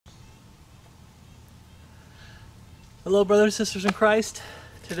Hello, brothers and sisters in Christ.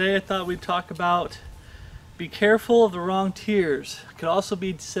 Today I thought we'd talk about be careful of the wrong tears. It could also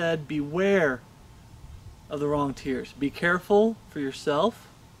be said beware of the wrong tears. Be careful for yourself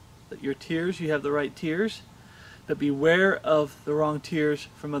that your tears, you have the right tears, but beware of the wrong tears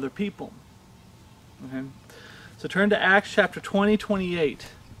from other people. Okay? So turn to Acts chapter 20:28.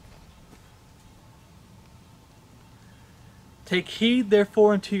 Take heed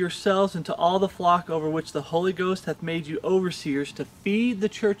therefore unto yourselves and to all the flock over which the Holy Ghost hath made you overseers, to feed the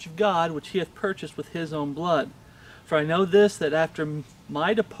church of God, which he hath purchased with his own blood. For I know this, that after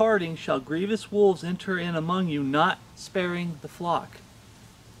my departing shall grievous wolves enter in among you, not sparing the flock.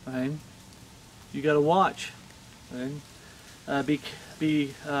 Right? You got to watch. Right?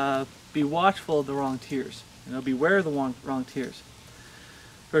 Be watchful of the wrong tears. Beware of the wrong tears.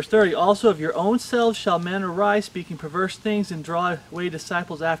 Verse 30, also of your own selves shall men arise, speaking perverse things, and draw away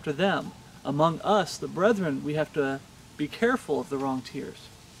disciples after them. Among us, the brethren, we have to be careful of the wrong tears.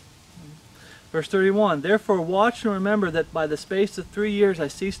 Verse 31, therefore watch and remember that by the space of 3 years I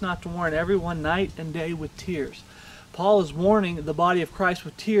cease not to warn everyone night and day with tears. Paul is warning the body of Christ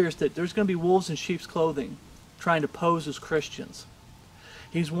with tears that there's going to be wolves in sheep's clothing trying to pose as Christians.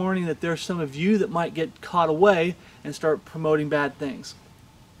 He's warning that there's some of you that might get caught away and start promoting bad things.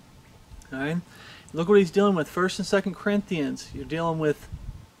 Right? Look what he's dealing with. 1st and 2nd Corinthians. You're dealing with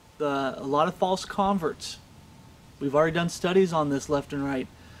a lot of false converts. We've already done studies on this left and right.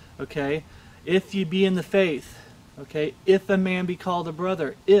 Okay? If ye be in the faith. Okay? If a man be called a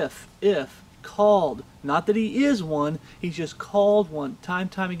brother. If. Called. Not that he is one. He's just called one. Time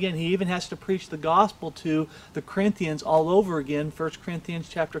again. He even has to preach the gospel to the Corinthians all over again. 1 Corinthians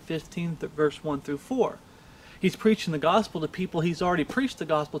chapter 15, verse 1 through 4. He's preaching the gospel to people he's already preached the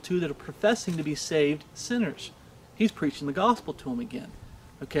gospel to that are professing to be saved sinners. He's preaching the gospel to them again.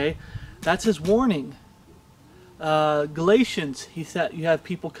 Okay? That's his warning. Galatians, he said you have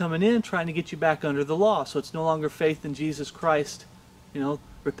people coming in trying to get you back under the law. So it's no longer faith in Jesus Christ.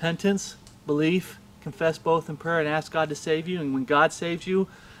 Repentance, belief, confess both in prayer and ask God to save you. And when God saves you,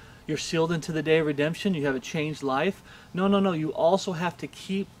 you're sealed into the day of redemption. You have a changed life. No. You also have to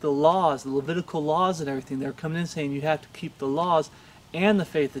keep the laws, the Levitical laws and everything. They're coming in saying you have to keep the laws and the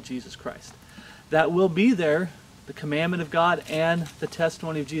faith of Jesus Christ. That will be there, the commandment of God and the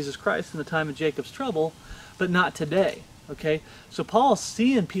testimony of Jesus Christ in the time of Jacob's trouble, but not today. Okay? So Paul's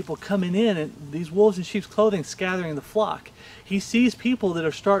seeing people coming in and these wolves in sheep's clothing scattering the flock. He sees people that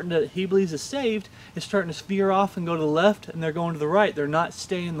are starting to, he believes is saved, is starting to veer off and go to the left, and they're going to the right. They're not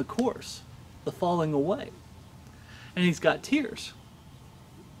staying the course. They're falling away. And he's got tears.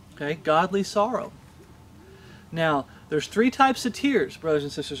 Okay? Godly sorrow. Now, there's 3 types of tears, brothers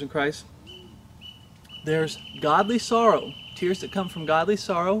and sisters in Christ. There's godly sorrow, tears that come from godly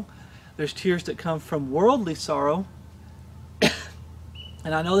sorrow. There's tears that come from worldly sorrow.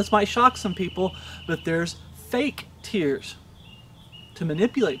 And I know this might shock some people, but there's fake tears to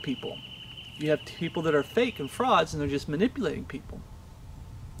manipulate people. You have people that are fake and frauds, and they're just manipulating people.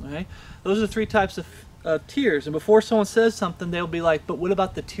 Okay? Those are the 3 types of tears. And before someone says something, they'll be like, but what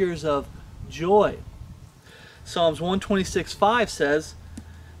about the tears of joy? Psalms 126:5 says,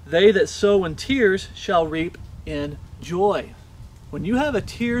 they that sow in tears shall reap in joy. When you have a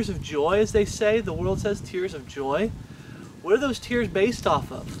tears of joy, as they say, the world says tears of joy, what are those tears based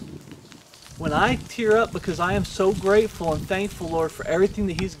off of? When I tear up because I am so grateful and thankful, Lord, for everything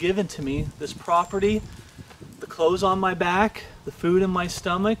that he's given to me, this property, the clothes on my back, the food in my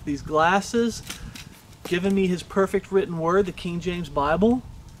stomach, these glasses, given me his perfect written word, the King James Bible,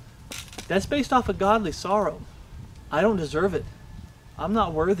 that's based off of godly sorrow. I don't deserve it. I'm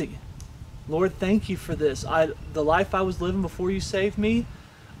not worthy. Lord, thank you for this. The life I was living before you saved me,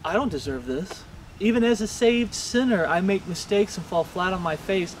 I don't deserve this. Even as a saved sinner, I make mistakes and fall flat on my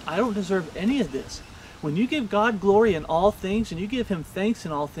face. I don't deserve any of this. When you give God glory in all things and you give him thanks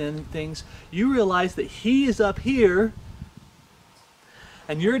in all things, you realize that he is up here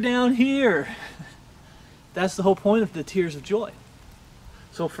and you're down here. That's the whole point of the tears of joy.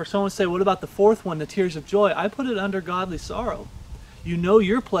 So for someone to say, what about the 4th one, the tears of joy? I put it under godly sorrow. You know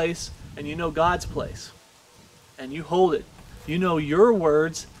your place and you know God's place. And you hold it. You know your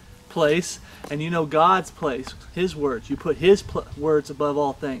words place and you know God's place, his words. You put his words above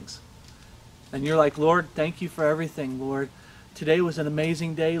all things. And you're like, Lord, thank you for everything, Lord. Today was an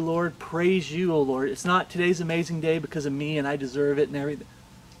amazing day, Lord. Praise you, O Lord. It's not today's amazing day because of me and I deserve it and everything.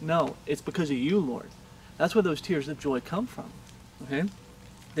 No, it's because of you, Lord. That's where those tears of joy come from. Okay?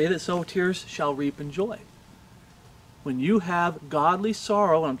 They that sow tears shall reap in joy. When you have godly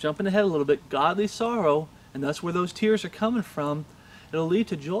sorrow, and I'm jumping ahead a little bit, godly sorrow, and that's where those tears are coming from, it'll lead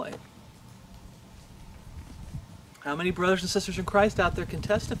to joy. How many brothers and sisters in Christ out there can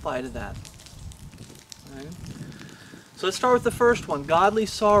testify to that? Right? So let's start with the first one, godly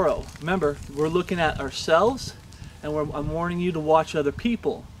sorrow. Remember, we're looking at ourselves, and I'm warning you to watch other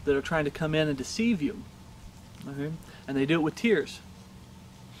people that are trying to come in and deceive you. Okay? And they do it with tears.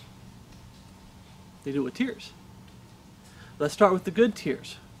 They do it with tears. Let's start with the good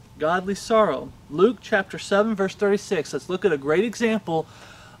tears. Godly sorrow. Luke chapter 7, verse 36. Let's look at a great example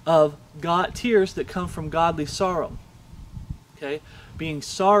of tears that come from godly sorrow. Okay? Being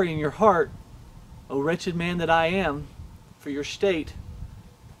sorry in your heart, O wretched man that I am, for your state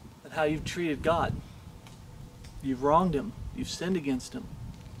and how you've treated God. You've wronged Him. You've sinned against Him.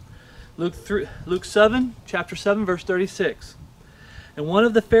 Luke 7, chapter 7, verse 36. And one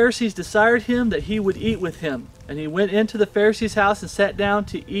of the Pharisees desired him that he would eat with him. And he went into the Pharisee's house and sat down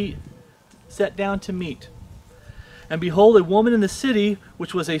to meat. And behold, a woman in the city,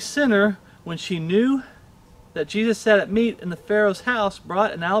 which was a sinner, when she knew that Jesus sat at meat in the Pharaoh's house,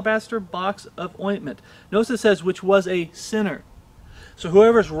 brought an alabaster box of ointment. Notice it says, which was a sinner. So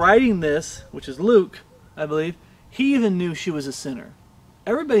whoever's writing this, which is Luke, I believe, he even knew she was a sinner.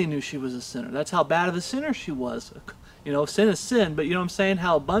 Everybody knew she was a sinner. That's how bad of a sinner she was. You know, sin is sin, but you know what I'm saying?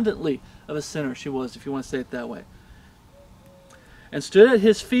 How abundantly of a sinner she was, if you want to say it that way. And stood at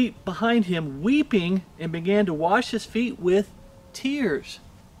his feet behind him, weeping, and began to wash his feet with tears.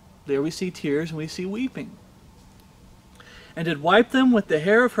 There we see tears and we see weeping. And did wipe them with the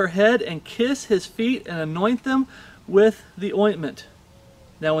hair of her head, and kiss his feet, and anoint them with the ointment.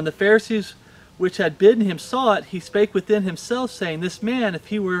 Now when the Pharisees which had bidden him saw it, he spake within himself, saying, This man, if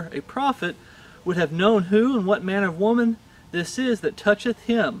he were a prophet, would have known who and what manner of woman this is that toucheth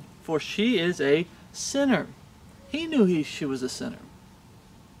him, for she is a sinner. He knew she was a sinner.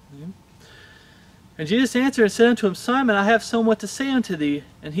 And Jesus answered and said unto him, Simon, I have somewhat to say unto thee.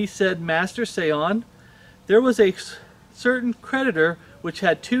 And he said, Master, say on. There was a certain creditor which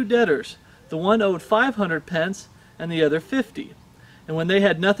had 2 debtors. The one owed 500 pence, and the other 50. And when they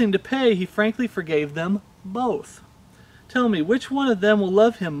had nothing to pay, he frankly forgave them both. Tell me, which one of them will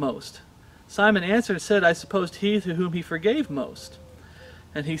love him most? Simon answered and said, I supposed he to whom he forgave most.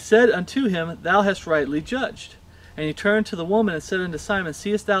 And he said unto him, Thou hast rightly judged. And he turned to the woman and said unto Simon,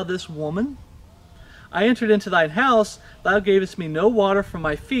 Seest thou this woman? I entered into thine house, thou gavest me no water for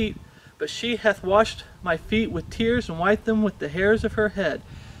my feet, but she hath washed my feet with tears and wiped them with the hairs of her head.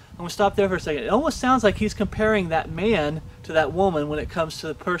 I'm going to stop there for a second. It almost sounds like he's comparing that man to that woman when it comes to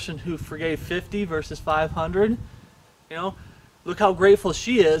the person who forgave 50 versus 500. You know, look how grateful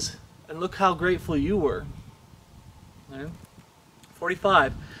she is, and look how grateful you were. Right?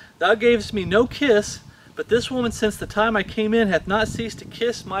 45. Thou gavest me no kiss, but this woman since the time I came in hath not ceased to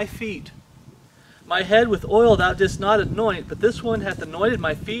kiss my feet. My head with oil thou didst not anoint, but this one hath anointed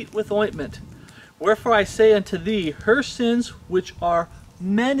my feet with ointment. Wherefore I say unto thee, her sins, which are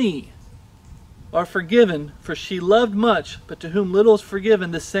many, are forgiven, for she loved much, but to whom little is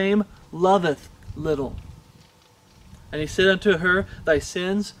forgiven, the same loveth little. And he said unto her, Thy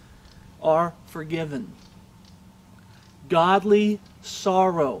sins are forgiven. Godly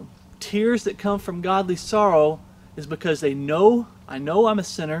sorrow. Tears that come from godly sorrow is because they know, I know I'm a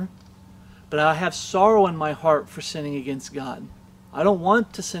sinner, but I have sorrow in my heart for sinning against God. I don't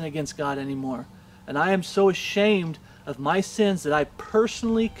want to sin against God anymore. And I am so ashamed of my sins that I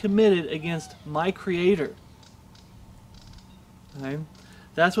personally committed against my Creator. Okay?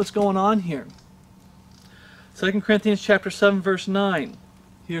 That's what's going on here. 2 Corinthians chapter 7, verse 9.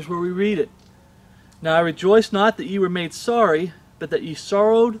 Here's where we read it. Now I rejoice not that ye were made sorry, but that ye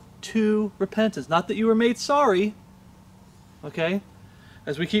sorrowed to repentance. Not that you were made sorry. Okay?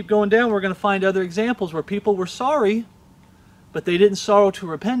 As we keep going down, we're going to find other examples where people were sorry, but they didn't sorrow to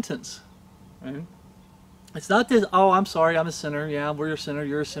repentance. Right? It's not this, oh, I'm sorry, I'm a sinner. Yeah, we're a sinner,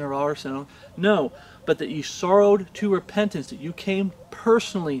 you're a sinner, all are a sinner. No, but that you sorrowed to repentance, that you came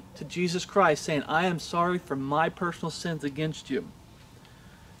personally to Jesus Christ saying, I am sorry for my personal sins against you.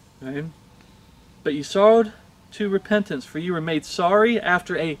 Okay? But you sorrowed to repentance, for you were made sorry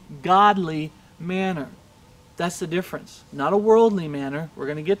after a godly manner. That's the difference. Not a worldly manner, we're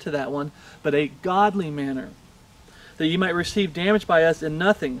going to get to that one, but a godly manner. That ye might receive damage by us in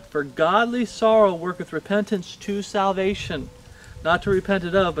nothing. For godly sorrow worketh repentance to salvation, not to repent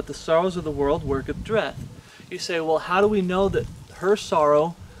it of, but the sorrows of the world worketh death. You say, well, how do we know that her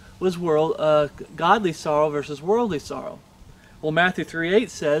sorrow was godly sorrow versus worldly sorrow? Well, Matthew 3:8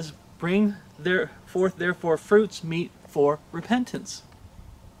 says, Bring forth therefore fruits meet for repentance.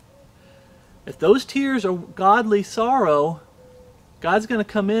 If those tears are godly sorrow, God's going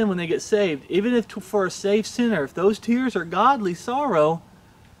to come in when they get saved. Even if for a saved sinner, if those tears are godly sorrow,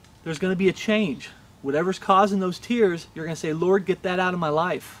 there's going to be a change. whatever's causing those tears, you're going to say, Lord, get that out of my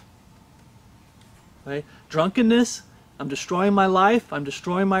life. Right? Drunkenness, I'm destroying my life, I'm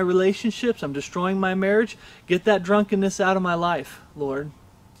destroying my relationships, I'm destroying my marriage. Get that drunkenness out of my life, Lord.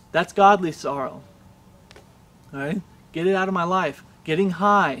 That's godly sorrow. All right? Get it out of my life. Getting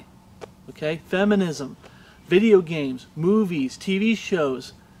high. Okay? Feminism, video games, movies, TV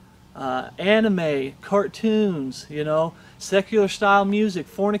shows, anime, cartoons, secular style music,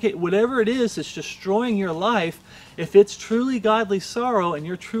 fornicate, whatever it is that's destroying your life. If it's truly godly sorrow and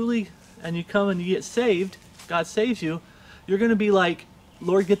you come and you get saved, God saves you, you're going to be like,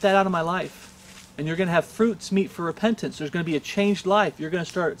 Lord, get that out of my life. And you're going to have fruits meet for repentance. There's going to be a changed life. You're going to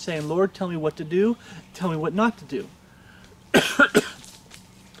start saying, Lord, tell me what to do. Tell me what not to do.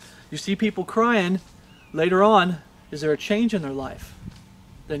 You see people crying later on. Is there a change in their life?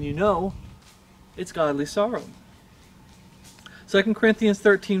 Then you know it's godly sorrow. 2 Corinthians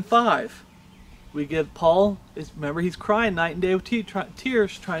 13:5. We give Paul, remember he's crying night and day with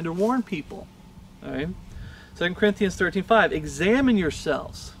tears trying to warn people. All right? 2 Corinthians 13:5. Examine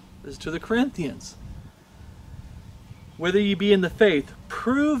yourselves. This is to the Corinthians. Whether you be in the faith,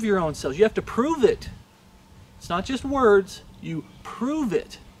 prove your own selves. You have to prove it. It's not just words. You prove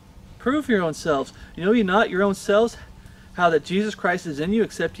it. Prove your own selves. You know ye not your own selves, how that Jesus Christ is in you,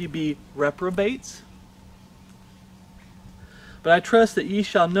 except ye be reprobates? But I trust that ye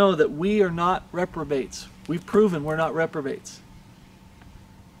shall know that we are not reprobates. We've proven we're not reprobates.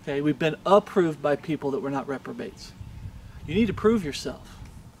 Okay, we've been approved by people that we're not reprobates. You need to prove yourself.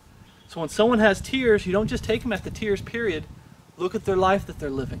 So when someone has tears, you don't just take them at the tears, period. Look at their life that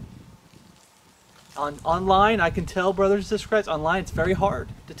they're living. Online, I can tell, brothers and sisters Christ, online it's very hard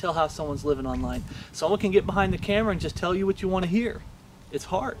to tell how someone's living online. Someone can get behind the camera and just tell you what you want to hear. It's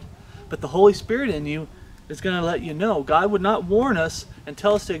hard. But the Holy Spirit in you is going to let you know. God would not warn us and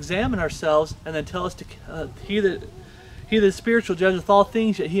tell us to examine ourselves and then tell us to, he that is spiritual judgeth all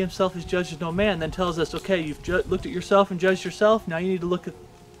things, yet he himself is judged as no man. Then tells us, okay, you've looked at yourself and judged yourself, now you need to look at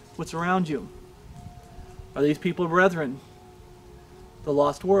what's around you. Are these people brethren? The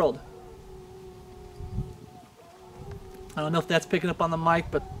lost world. I don't know if that's picking up on the mic,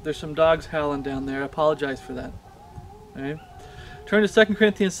 but there's some dogs howling down there. I apologize for that. Okay. Turn to 2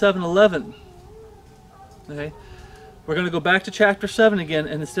 Corinthians 7:11. Okay. We're going to go back to chapter 7 again,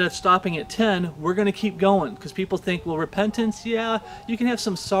 and instead of stopping at 10, we're going to keep going. Because people think, well, repentance, yeah, you can have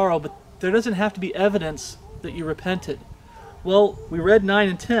some sorrow, but there doesn't have to be evidence that you repented. Well, we read 9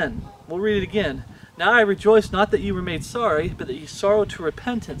 and 10. We'll read it again. Now I rejoice not that you were made sorry, but that you sorrowed to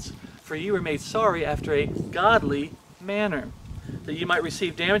repentance. For you were made sorry after a godly manner, that you might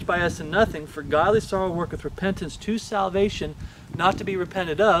receive damage by us in nothing. For godly sorrow worketh repentance to salvation, not to be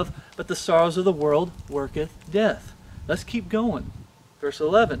repented of, but the sorrows of the world worketh death. Let's keep going. Verse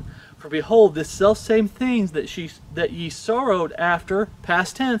 11. For behold, this selfsame things that ye sorrowed after,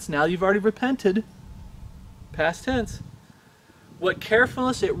 past tense, now you've already repented, past tense, what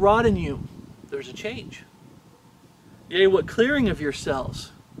carefulness it wrought in you. There's a change. Yea, what clearing of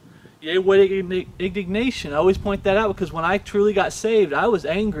yourselves. Yea, what indignation. I always point that out because when I truly got saved, I was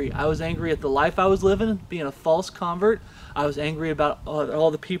angry. I was angry at the life I was living, being a false convert. I was angry about all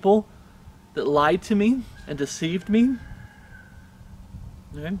the people that lied to me and deceived me.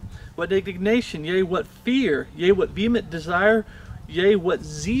 Okay. What indignation, yea, what fear, yea, what vehement desire, yea, what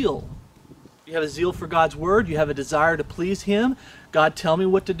zeal. You have a zeal for God's word, you have a desire to please Him. God, tell me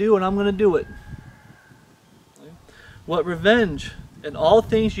what to do and I'm going to do it. Okay. What revenge. In all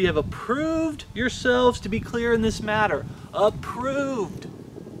things ye have approved yourselves to be clear in this matter. Approved.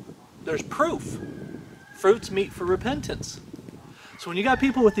 There's proof. Fruits meet for repentance. So when you got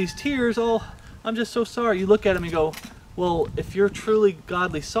people with these tears, oh, I'm just so sorry. You look at them and go, well, if you're truly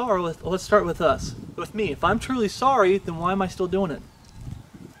godly sorrow, let's start with us, with me. If I'm truly sorry, then why am I still doing it?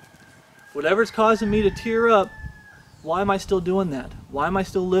 Whatever's causing me to tear up, why am I still doing that? Why am I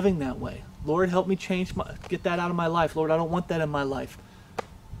still living that way? Lord, help me get that out of my life. Lord, I don't want that in my life.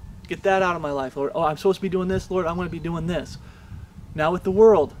 Get that out of my life, Lord. Oh, I'm supposed to be doing this. Lord, I'm going to be doing this. Now with the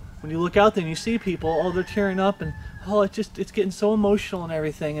world, when you look out there and you see people, oh, they're tearing up and, oh, it's getting so emotional and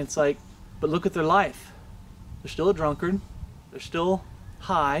everything. It's like, but look at their life. They're still a drunkard. They're still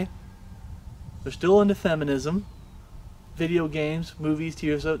high. They're still into feminism, video games, movies,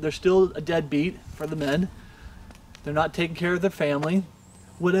 TV shows. They're still a deadbeat for the men. They're not taking care of their family.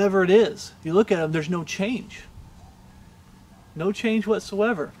 Whatever it is, you look at them, there's no change. No change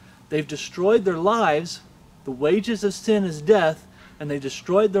whatsoever. They've destroyed their lives. The wages of sin is death, and they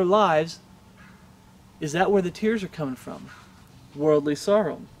destroyed their lives. Is that where the tears are coming from? Worldly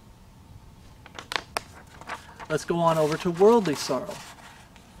sorrow. Let's go on over to worldly sorrow.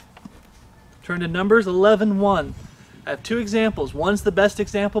 Turn to Numbers 11:1. I have two examples. One's the best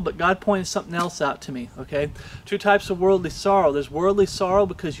example, but God pointed something else out to me, okay? Two types of worldly sorrow. There's worldly sorrow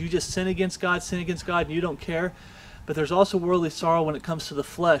because you just sin against God, and you don't care. But there's also worldly sorrow when it comes to the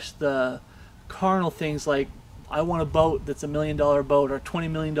flesh, the carnal things like, I want a boat that's $1 million boat or a $20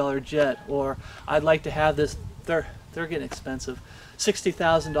 million jet, or I'd like to have this, they're getting expensive,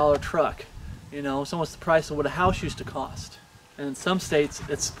 $60,000 truck. You know, it's almost the price of what a house used to cost. And in some states,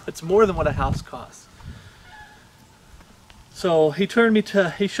 it's more than what a house costs. So he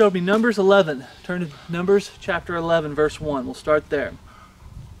showed me Numbers 11. Turn to Numbers chapter 11, verse 1. We'll start there.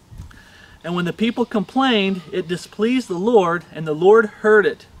 And when the people complained, it displeased the Lord, and the Lord heard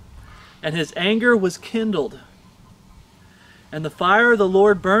it, and his anger was kindled. And the fire of the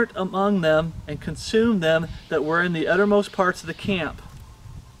Lord burnt among them, and consumed them that were in the uttermost parts of the camp.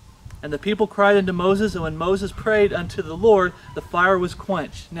 And the people cried unto Moses, and when Moses prayed unto the Lord, the fire was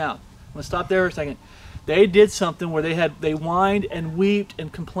quenched. Now, I'm going to stop there for a second. They did something where they whined and wept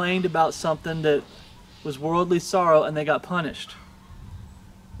and complained about something that was worldly sorrow, and they got punished.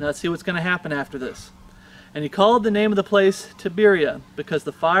 Now let's see what's going to happen after this. And he called the name of the place Tiberia, because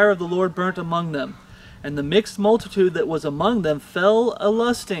the fire of the Lord burnt among them. And the mixed multitude that was among them fell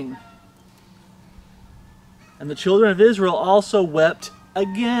a-lusting. And the children of Israel also wept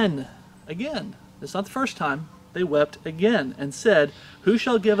again. Again. It's not the first time. They wept again, and said, Who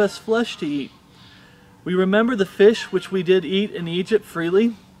shall give us flesh to eat? We remember the fish which we did eat in Egypt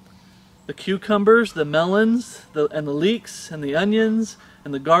freely, the cucumbers, the melons, and the leeks, and the onions,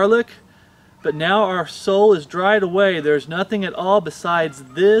 and the garlic. But now our soul is dried away. There is nothing at all besides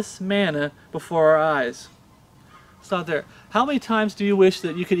this manna before our eyes. Stop there. How many times do you wish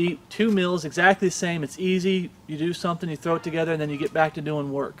that you could eat 2 meals exactly the same? It's easy. You do something, you throw it together, and then you get back to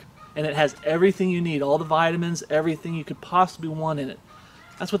doing work. And it has everything you need, all the vitamins, everything you could possibly want in it.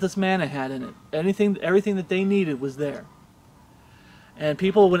 That's what this manna had in it. Everything that they needed was there. And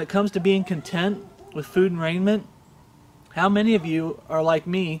people, when it comes to being content with food and raiment, how many of you are like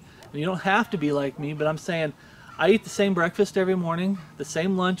me? And you don't have to be like me, but I'm saying I eat the same breakfast every morning, the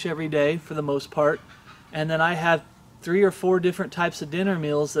same lunch every day for the most part, and then I have 3 or 4 different types of dinner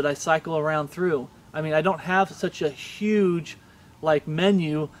meals that I cycle around through. I mean, I don't have such a huge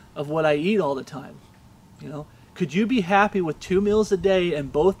menu of what I eat all the time, you know. Could you be happy with 2 meals a day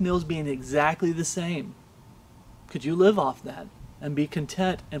and both meals being exactly the same? Could you live off that and be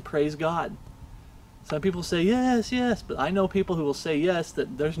content and praise God? Some people say yes, yes, but I know people who will say yes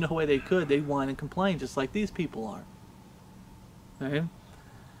that there's no way they could. They whine and complain just like these people are. Okay?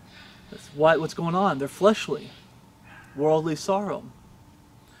 That's what's going on. They're fleshly, worldly sorrow.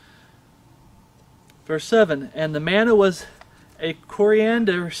 Verse 7, And the manna was a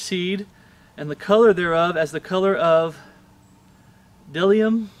coriander seed, and the color thereof as the color of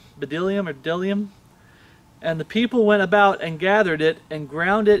bdellium. And the people went about and gathered it, and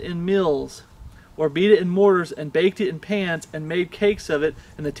ground it in mills, or beat it in mortars, and baked it in pans, and made cakes of it.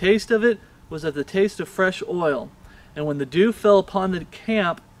 And the taste of it was of the taste of fresh oil. And when the dew fell upon the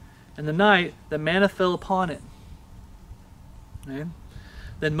camp in the night, the manna fell upon it. Okay?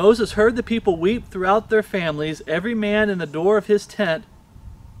 Then Moses heard the people weep throughout their families, every man in the door of his tent,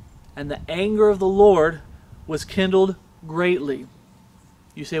 and the anger of the Lord was kindled greatly.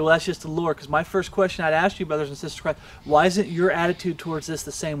 You say, well, that's just the Lord. Because my first question I'd ask you, brothers and sisters in Christ, why isn't your attitude towards this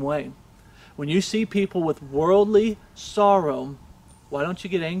the same way? When you see people with worldly sorrow, why don't you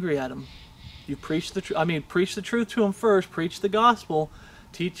get angry at them? You preach the truth. Preach the truth to them first. Preach the gospel.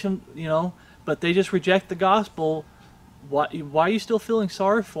 Teach them, you know. But they just reject the gospel. Why are you still feeling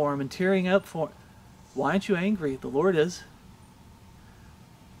sorry for them and tearing up for them? Why aren't you angry? The Lord is.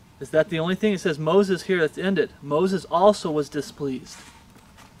 Is that the only thing? It says Moses here, that's ended. Moses also was displeased.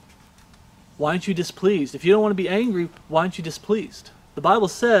 Why aren't you displeased? If you don't want to be angry, why aren't you displeased? The Bible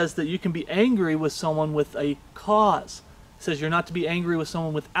says that you can be angry with someone with a cause. It says you're not to be angry with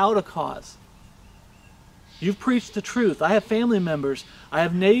someone without a cause. You've preached the truth. I have family members. I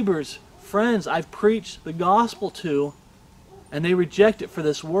have neighbors, friends I've preached the gospel to, and they reject it for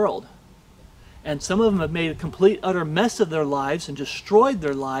this world. And some of them have made a complete, utter mess of their lives and destroyed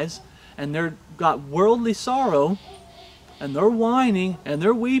their lives, and they've got worldly sorrow, and they're whining, and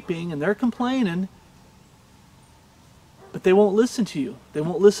they're weeping, and they're complaining, but they won't listen to you. They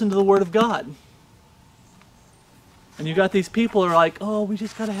won't listen to the Word of God. And you got these people who are like, oh, we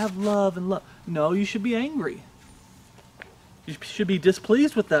just got to have love and love. No, you should be angry. You should be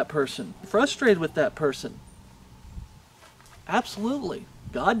displeased with that person, frustrated with that person. Absolutely.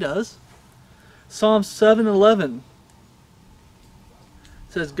 God does. Psalm 7:11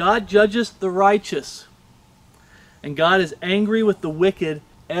 says, God judges the righteous, and God is angry with the wicked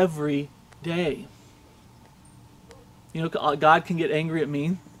every day. You know, God can get angry at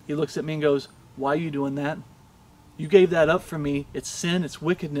me. He looks at me and goes, why are you doing that? You gave that up for me. It's sin. It's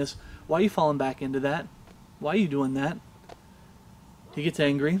wickedness. Why are you falling back into that? Why are you doing that? He gets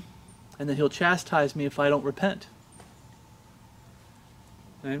angry, and then he'll chastise me if I don't repent.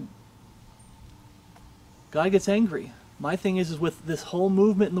 Right? God gets angry. My thing is with this whole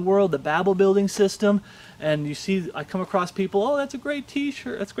movement in the world, the Babel building system, and you see, I come across people, oh, that's a great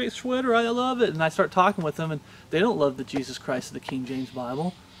t-shirt, that's a great sweater, I love it. And I start talking with them, and they don't love the Jesus Christ of the King James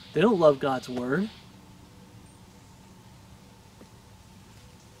Bible. They don't love God's Word.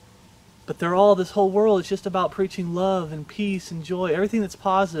 But they're all, this whole world is just about preaching love and peace and joy. Everything that's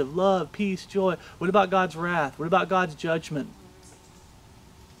positive, love, peace, joy. What about God's wrath? What about God's judgment?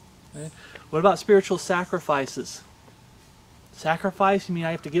 Okay. What about spiritual sacrifices? Sacrifice, you mean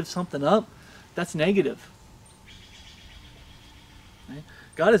I have to give something up? That's negative. Okay.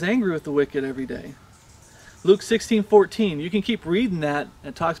 God is angry with the wicked every day. Luke 16:14. You can keep reading that.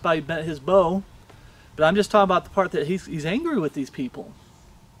 It talks about he bent his bow. But I'm just talking about the part that he's angry with these people.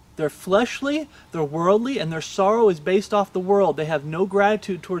 They're fleshly, they're worldly, and their sorrow is based off the world. They have no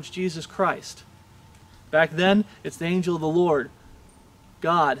gratitude towards Jesus Christ. Back then, it's the angel of the Lord,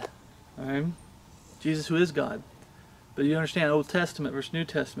 God. All right? Jesus, who is God. But you understand Old Testament versus New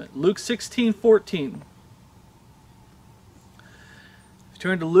Testament. Luke 16:14.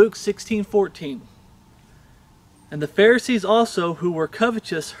 Turn to Luke 16:14. And the Pharisees also, who were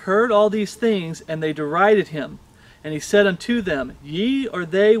covetous, heard all these things, and they derided him. And he said unto them, Ye are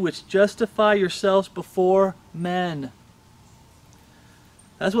they which justify yourselves before men.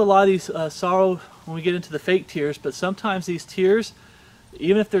 That's what a lot of these sorrow, when we get into the fake tears, but sometimes these tears,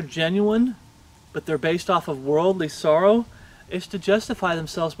 even if they're genuine, but they're based off of worldly sorrow, it's to justify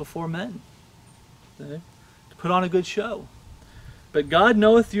themselves before men. Okay? To put on a good show. But God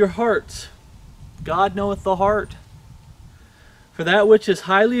knoweth your hearts. God knoweth the heart. For that which is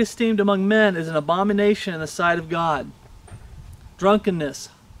highly esteemed among men is an abomination in the sight of God. Drunkenness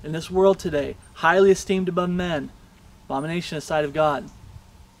in this world today, highly esteemed among men, abomination in the sight of God.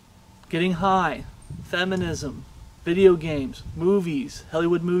 Getting high, feminism, video games, movies,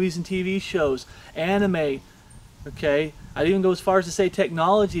 Hollywood movies and TV shows, anime. Okay, I'd even go as far as to say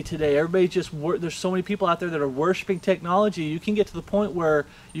technology today. Everybody just there's so many people out there that are worshiping technology. You can get to the point where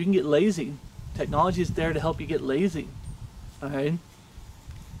you can get lazy. Technology is there to help you get lazy. Alright?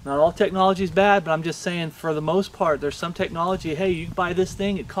 Not all technology is bad, but I'm just saying for the most part, there's some technology, hey, you buy this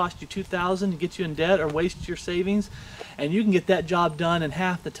thing, it costs you $2,000 to get you in debt or waste your savings, and you can get that job done in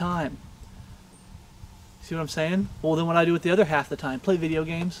half the time. See what I'm saying? Well, then what I do with the other half the time? Play video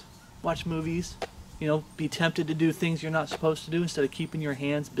games, watch movies, you know, be tempted to do things you're not supposed to do instead of keeping your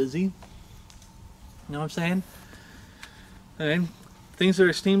hands busy. You know what I'm saying? Alright? Things that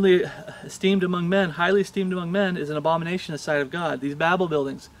are esteemed among men, highly esteemed among men, is an abomination in the sight of God. These Babel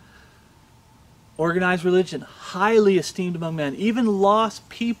buildings, organized religion, highly esteemed among men. Even lost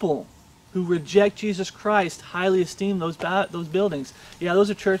people who reject Jesus Christ highly esteem those buildings. Yeah, those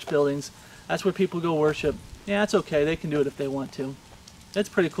are church buildings. That's where people go worship. Yeah, it's okay. They can do it if they want to. It's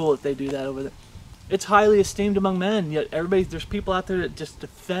pretty cool if they do that over there. It's highly esteemed among men, yet there's people out there that just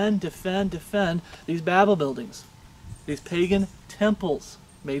defend these Babel buildings. These pagan temples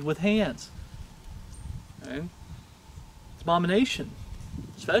made with hands. Okay? It's abomination,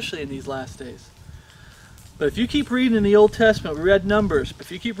 especially in these last days. But if you keep reading in the Old Testament, we read Numbers, but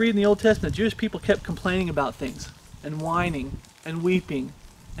if you keep reading the Old Testament, Jewish people kept complaining about things, and whining, and weeping,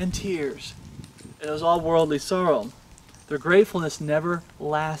 and tears. And it was all worldly sorrow. Their gratefulness never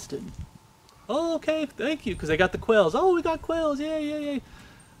lasted. Oh, okay, thank you, because they got the quails. Oh, we got quails, yay.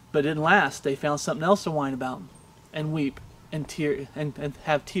 But it didn't last. They found something else to whine about, and weep, and tear, and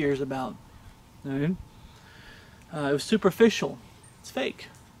have tears about. Right? It was superficial. It's fake.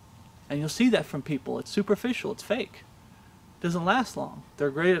 And you'll see that from people. It's superficial. It's fake. It doesn't last long. Their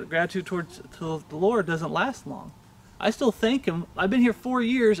gratitude towards the Lord doesn't last long. I still thank Him. I've been here 4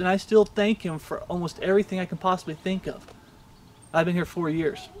 years, and I still thank Him for almost everything I can possibly think of. I've been here 4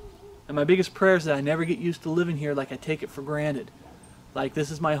 years. And my biggest prayer is that I never get used to living here like I take it for granted. Like, this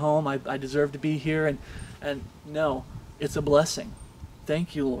is my home. I deserve to be here. And no, it's a blessing.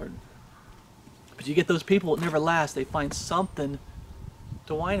 Thank you, Lord. But you get those people that never last. They find something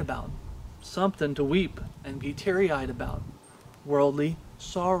to whine about. Something to weep and be teary-eyed about. Worldly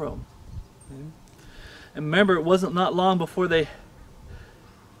sorrow. Okay? And remember, it wasn't long before they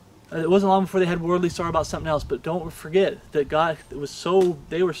had worldly sorrow about something else. But don't forget that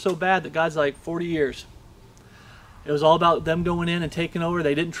they were so bad that God's like, 40 years. It was all about them going in and taking over.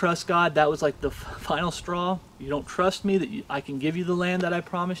 They didn't trust God. That was like the final straw. You don't trust me that I can give you the land that I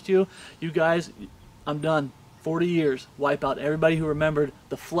promised you. You guys, I'm done. 40 years. Wipe out everybody who remembered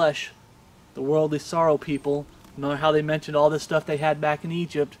the flesh, the worldly sorrow people. Remember how they mentioned all this stuff they had back in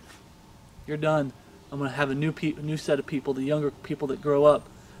Egypt? You're done. I'm going to have a new set of people, the younger people that grow up.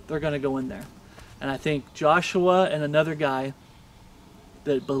 They're going to go in there. And I think Joshua and another guy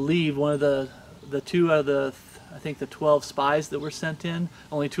that believed, one of the two out of the, I think the 12 spies that were sent in,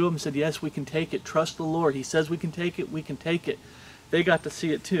 only 2 of them said, yes, we can take it. Trust the Lord. He says we can take it. We can take it. They got to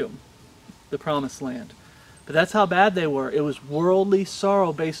see it too, the promised land. But that's how bad they were. It was worldly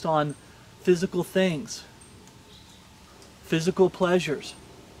sorrow based on physical things, physical pleasures.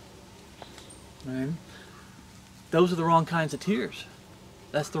 Right? Those are the wrong kinds of tears.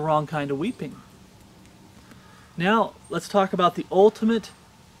 That's the wrong kind of weeping. Now, let's talk about the ultimate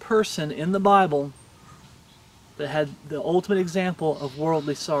person in the Bible that had the ultimate example of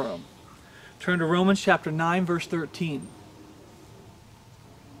worldly sorrow. Turn to Romans chapter 9, verse 13.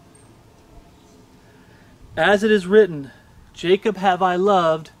 As it is written, Jacob have I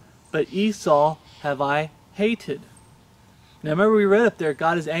loved, but Esau have I hated. Now remember we read up there,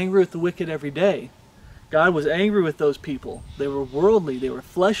 God is angry with the wicked every day. God was angry with those people. They were worldly, they were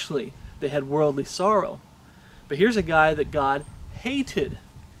fleshly, they had worldly sorrow. But here's a guy that God hated.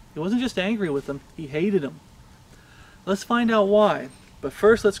 He wasn't just angry with them, he hated them. Let's find out why. But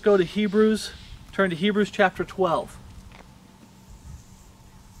first let's go to Hebrews, turn to Hebrews chapter 12.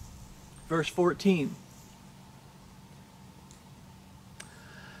 Verse 14.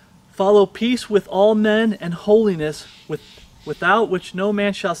 Follow peace with all men and holiness, without which no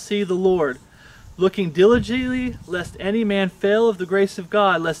man shall see the Lord, looking diligently lest any man fail of the grace of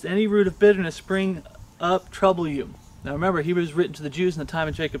God, lest any root of bitterness spring up trouble you. Now remember, Hebrews was written to the Jews in the time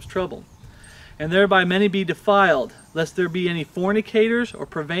of Jacob's trouble. And thereby many be defiled, lest there be any fornicators or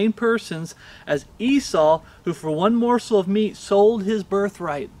profane persons, as Esau, who for one morsel of meat sold his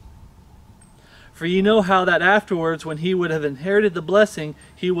birthright. For ye know how that afterwards, when he would have inherited the blessing,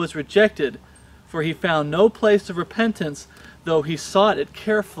 he was rejected, for he found no place of repentance, though he sought it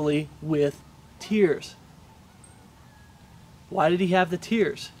carefully with tears. Why did he have the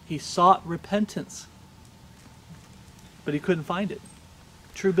tears? He sought repentance, but he couldn't find it.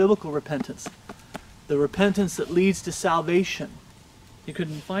 True biblical repentance. The repentance that leads to salvation. He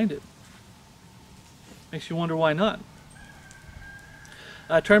couldn't find it. Makes you wonder why not.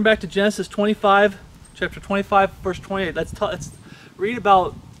 Turn back to Genesis 25, chapter 25, verse 28. Let's read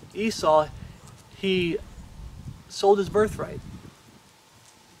about Esau. He sold his birthright.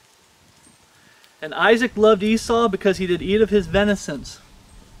 And Isaac loved Esau because he did eat of his venisons.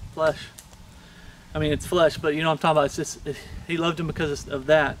 Flesh. I mean, it's flesh, but you know what I'm talking about. He loved him because of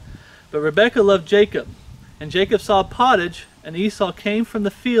that. But Rebekah loved Jacob. And Jacob saw pottage, and Esau came from the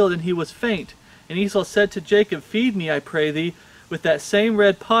field, and he was faint. And Esau said to Jacob, Feed me, I pray thee, with that same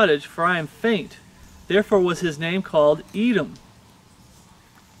red pottage, for I am faint. Therefore was his name called Edom.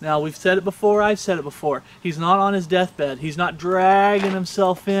 Now, we've said it before, I've said it before. He's not on his deathbed. He's not dragging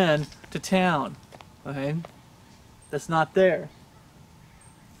himself in to town. Okay? That's not there.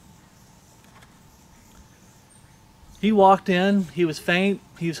 He walked in, he was faint,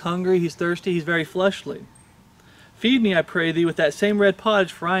 he was hungry, he's thirsty, he's very fleshly. Feed me, I pray thee, with that same red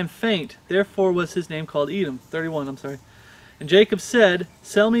pottage, for I am faint. Therefore was his name called Edom. 31, I'm sorry. And Jacob said,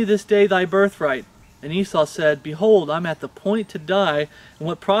 Sell me this day thy birthright. And Esau said, Behold, I'm at the point to die, and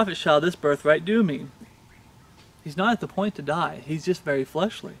what profit shall this birthright do me? He's not at the point to die. He's just very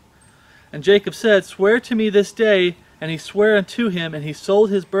fleshly. And Jacob said, Swear to me this day. And he sware unto him, and he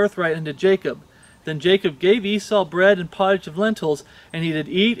sold his birthright unto Jacob. Then Jacob gave Esau bread and pottage of lentils, and he did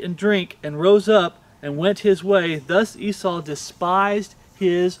eat and drink, and rose up, and went his way. Thus Esau despised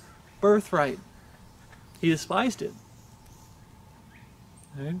his birthright. He despised it.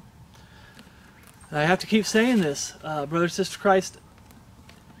 Okay. I have to keep saying this, brother, sister Christ.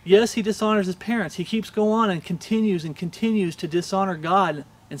 Yes, he dishonors his parents. He keeps going on and continues to dishonor God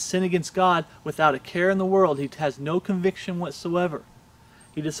and sin against God without a care in the world. He has no conviction whatsoever.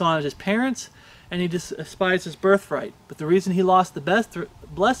 He dishonors his parents and he despised his birthright. But the reason he lost the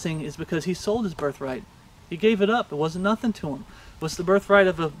blessing is because he sold his birthright. He gave it up. It wasn't nothing to him. What's the birthright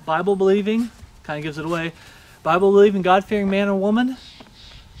of a Bible-believing? Kind of gives it away. Bible-believing, God-fearing man or woman?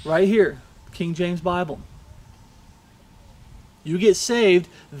 Right here, King James Bible. You get saved,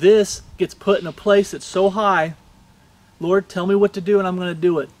 this gets put in a place that's so high. Lord, tell me what to do and I'm going to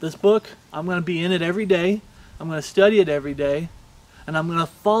do it. This book, I'm going to be in it every day. I'm going to study it every day. And I'm going to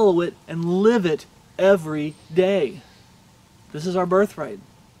follow it and live it every day. This is our birthright.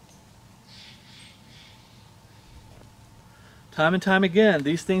 Time and time again,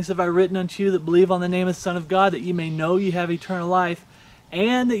 these things have I written unto you that believe on the name of the Son of God, that ye may know ye have eternal life,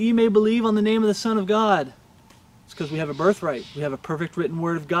 and that ye may believe on the name of the Son of God. It's because we have a birthright. We have a perfect written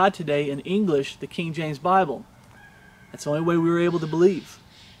word of God today in English, the King James Bible. That's the only way we were able to believe.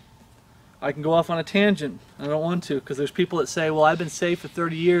 I can go off on a tangent. I don't want to, because there's people that say, well, I've been saved for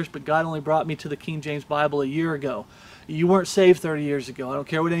 30 years, but God only brought me to the King James Bible a year ago. You weren't saved 30 years ago. I don't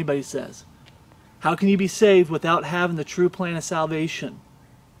care what anybody says. How can you be saved without having the true plan of salvation?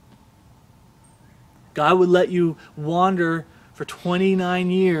 God would let you wander for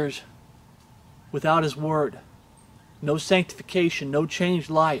 29 years without His Word. No sanctification, no changed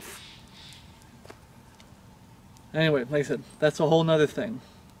life. Anyway, like I said, that's a whole nother thing.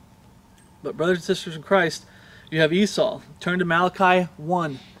 But brothers and sisters in Christ, you have Esau. Turn to Malachi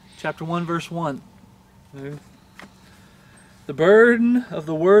 1, chapter 1, verse 1. Okay. The burden of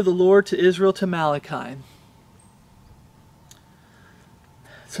the word of the Lord to Israel to Malachi.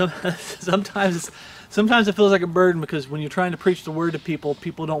 Sometimes it feels like a burden, because when you're trying to preach the word to people,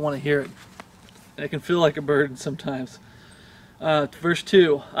 people don't want to hear it. And it can feel like a burden sometimes. Verse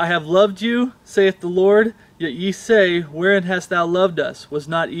 2, I have loved you, saith the Lord, yet ye say, wherein hast thou loved us? Was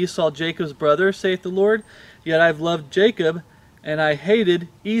not Esau Jacob's brother, saith the Lord? Yet I have loved Jacob, and I hated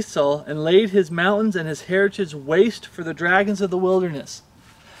Esau, and laid his mountains and his heritage waste for the dragons of the wilderness.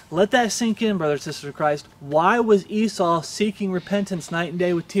 Let that sink in, brothers and sisters of Christ. Why was Esau seeking repentance night and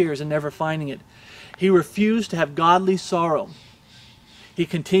day with tears and never finding it? He refused to have godly sorrow. He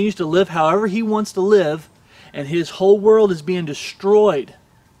continues to live however he wants to live, and his whole world is being destroyed.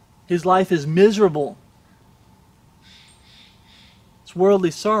 His life is miserable. It's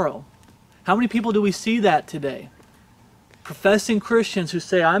worldly sorrow. How many people do we see that today? Professing Christians who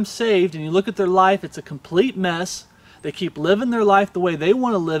say, I'm saved, and you look at their life, it's a complete mess. They keep living their life the way they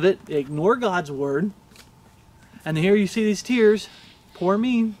want to live it. They ignore God's Word. And here you see these tears. Poor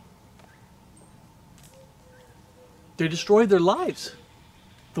me. They destroyed their lives.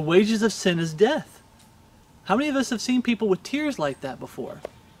 The wages of sin is death. How many of us have seen people with tears like that before?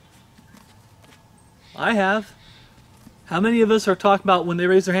 I have. How many of us are talking about, when they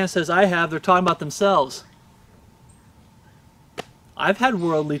raise their hand and says, I have, they're talking about themselves? I've had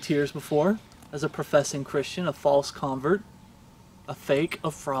worldly tears before as a professing Christian, a false convert, a fake,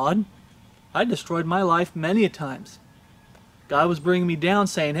 a fraud. I destroyed my life many a times. God was bringing me down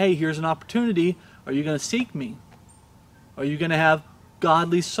saying, hey, here's an opportunity. Are you going to seek me? Are you going to have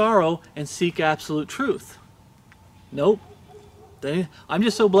godly sorrow and seek absolute truth? Nope. I'm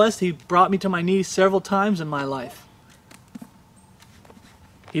just so blessed He brought me to my knees several times in my life.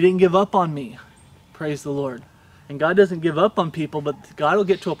 He didn't give up on me. Praise the Lord. And God doesn't give up on people, but God will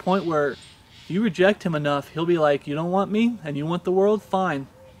get to a point where if you reject Him enough, He'll be like, you don't want me and you want the world? Fine.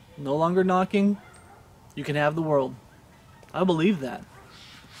 No longer knocking. You can have the world. I believe that.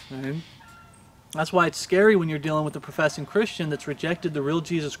 Right? That's why it's scary when you're dealing with a professing Christian that's rejected the real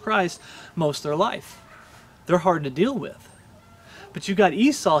Jesus Christ most of their life. They're hard to deal with. But you got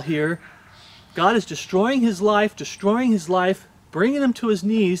Esau here. God is destroying his life, bringing him to his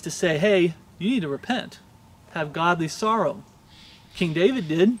knees to say, hey, you need to repent. Have godly sorrow. King David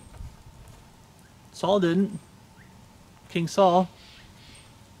did. Saul didn't. King Saul.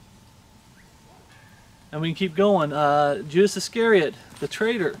 And we can keep going. Judas Iscariot, the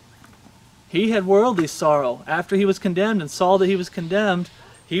traitor. He had worldly sorrow. After he was condemned and saw that he was condemned,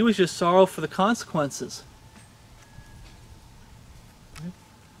 he was just sorrow for the consequences.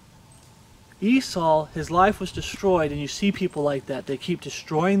 Esau, his life was destroyed, and you see people like that. They keep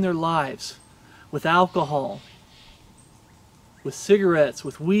destroying their lives with alcohol, with cigarettes,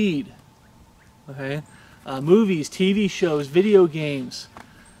 with weed, okay? Movies, TV shows, video games,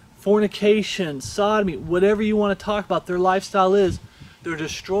 fornication, sodomy, whatever you want to talk about, their lifestyle is. They're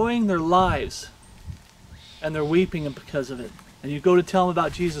destroying their lives, and they're weeping because of it. And you go to tell them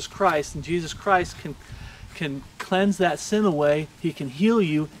about Jesus Christ, and Jesus Christ can cleanse that sin away. He can heal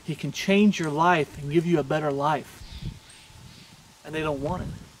you. He can change your life and give you a better life. And they don't want it.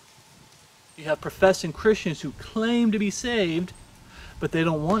 You have professing Christians who claim to be saved, but they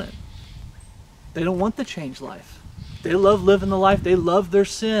don't want it. They don't want the changed life. They love living the life. They love their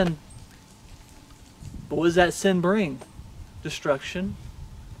sin. But what does that sin bring? Destruction.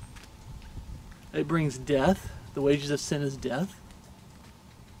 It brings death. The wages of sin is death.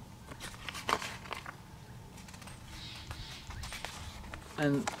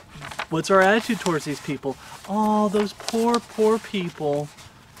 And what's our attitude towards these people? Oh, those poor, poor people.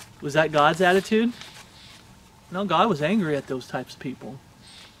 Was that God's attitude? No, God was angry at those types of people.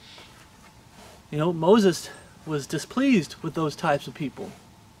 You know, Moses was displeased with those types of people.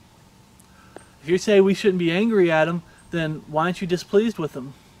 If you say we shouldn't be angry at them, then why aren't you displeased with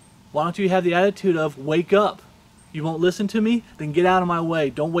them? Why don't you have the attitude of, wake up? You won't listen to me? Then get out of my way.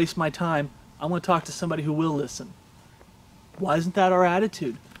 Don't waste my time. I want to talk to somebody who will listen. Why isn't that our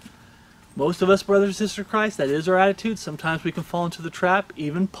attitude? Most of us, brothers and sisters of Christ, that is our attitude. Sometimes we can fall into the trap.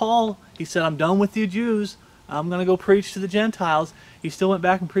 Even Paul, he said, I'm done with you Jews. I'm going to go preach to the Gentiles. He still went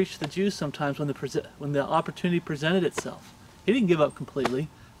back and preached to the Jews sometimes when the opportunity presented itself. He didn't give up completely.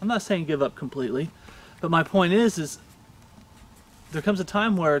 I'm not saying give up completely. But my point is there comes a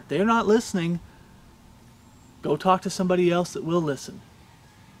time where they're not listening. Go talk to somebody else that will listen.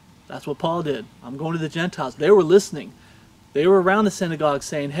 That's what Paul did. I'm going to the Gentiles. They were listening. They were around the synagogue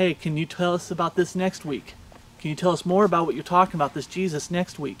saying, hey, can you tell us about this next week? Can you tell us more about what you're talking about, this Jesus,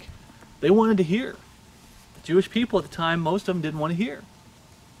 next week? They wanted to hear. The Jewish people at the time, most of them didn't want to hear.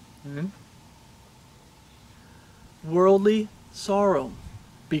 Worldly sorrow.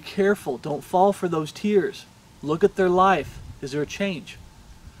 Be careful. Don't fall for those tears. Look at their life. Is there a change?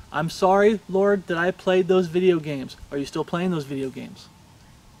 I'm sorry, Lord, that I played those video games. Are you still playing those video games?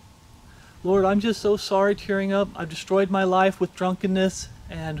 Lord, I'm just so sorry tearing up. I've destroyed my life with drunkenness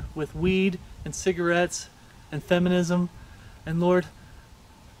and with weed and cigarettes and feminism. And Lord,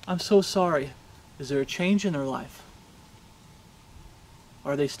 I'm so sorry. Is there a change in their life?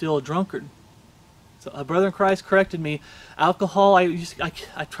 Are they still a drunkard? So a brother in Christ corrected me. Alcohol, I'm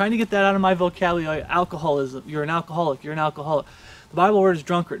trying to get that out of my vocabulary. Alcoholism. You're an alcoholic. You're an alcoholic. The Bible word is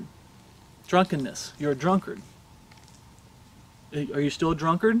drunkard. Drunkenness. You're a drunkard. Are you still a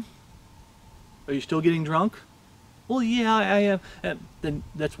drunkard? Are you still getting drunk? Well, yeah, I am. Then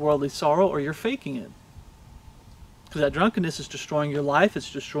that's worldly sorrow, or you're faking it. Because that drunkenness is destroying your life.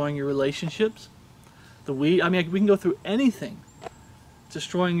 It's destroying your relationships. The weed, we can go through anything. It's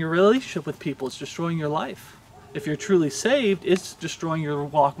destroying your relationship with people. It's destroying your life. If you're truly saved, it's destroying your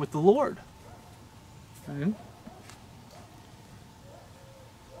walk with the Lord. Okay?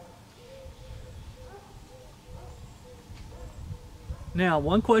 Now,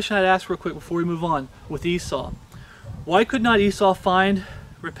 one question I'd ask real quick before we move on with Esau. Why could not Esau find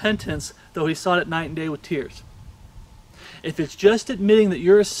repentance, though he sought it night and day with tears? If it's just admitting that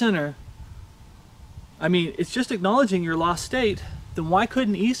you're a sinner, it's just acknowledging your lost state, then why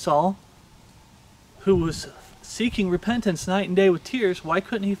couldn't Esau, who was seeking repentance night and day with tears, why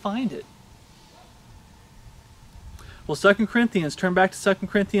couldn't he find it? Well, 2 Corinthians, turn back to 2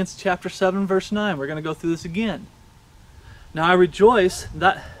 Corinthians chapter 7, verse 9. We're going to go through this again. Now I rejoice,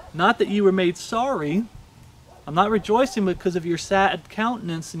 not that you were made sorry. I'm not rejoicing because of your sad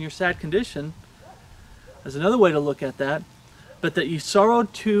countenance and your sad condition. There's another way to look at that. But that you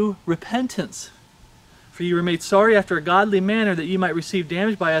sorrowed to repentance. For you were made sorry after a godly manner, that you might receive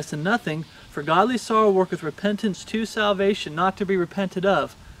damage by us in nothing. For godly sorrow worketh repentance to salvation, not to be repented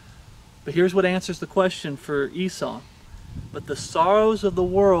of. But here's what answers the question for Esau. But the sorrows of the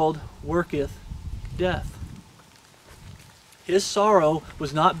world worketh death. His sorrow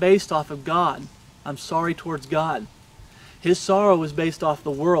was not based off of God. I'm sorry towards God. His sorrow was based off the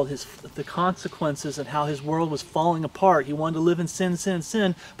world, the consequences and how his world was falling apart. He wanted to live in sin, sin,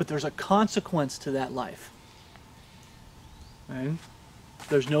 sin, but there's a consequence to that life. Right?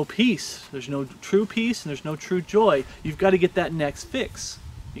 There's no peace. There's no true peace and there's no true joy. You've got to get that next fix.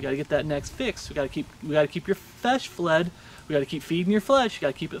 You got to get that next fix. We got to keep your flesh fed. We got to keep feeding your flesh. You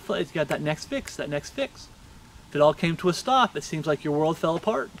got to keep it fed. You got that next fix. That next fix. If it all came to a stop, it seems like your world fell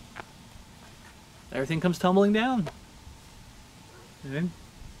apart. Everything comes tumbling down. Okay?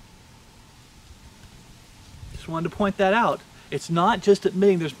 Just wanted to point that out. It's not just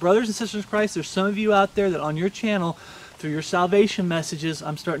admitting. There's brothers and sisters of Christ. There's some of you out there that on your channel, through your salvation messages,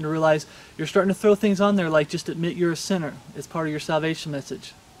 I'm starting to realize you're starting to throw things on there like just admit you're a sinner. It's part of your salvation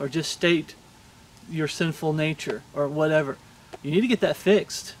message. Or just state your sinful nature or whatever. You need to get that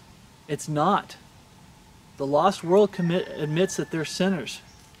fixed. It's not. The lost world admits that they're sinners.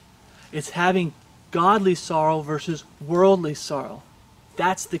 It's having godly sorrow versus worldly sorrow.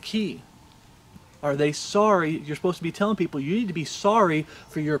 That's the key. Are they sorry? You're supposed to be telling people you need to be sorry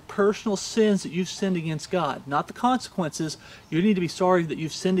for your personal sins that you've sinned against God. Not the consequences. You need to be sorry that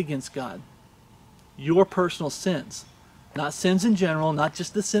you've sinned against God. Your personal sins. Not sins in general, not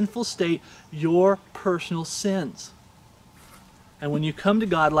just the sinful state. Your personal sins. And when you come to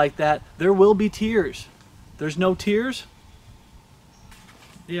God like that, there will be tears. There's no tears?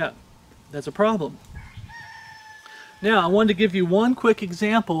 Yeah, that's a problem. Now, I wanted to give you one quick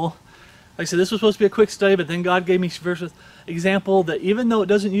example. Like I said, this was supposed to be a quick study, but then God gave me a verse with example that even though it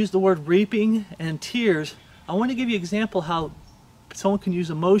doesn't use the word reaping and tears, I want to give you an example how someone can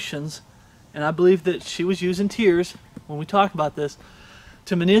use emotions, and I believe that she was using tears when we talk about this,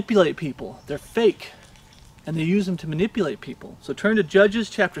 to manipulate people. They're fake. And they use them to manipulate people. So turn to Judges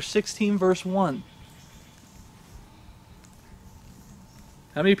chapter 16, verse 1.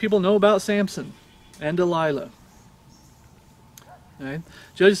 How many people know about Samson and Delilah? Right.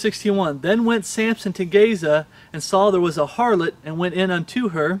 Judges 16:1. Then went Samson to Gaza, and saw there was a harlot, and went in unto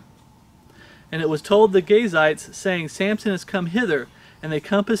her. And it was told the Gazites, saying, Samson is come hither. And they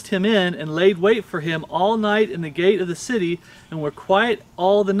compassed him in, and laid wait for him all night in the gate of the city, and were quiet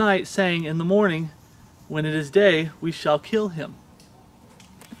all the night, saying, in the morning, when it is day, we shall kill him.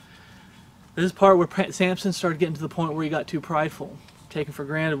 This is part where Samson started getting to the point where he got too prideful, taking for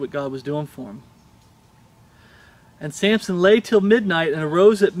granted what God was doing for him. And Samson lay till midnight, and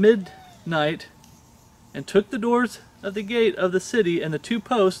arose at midnight, and took the doors of the gate of the city and the two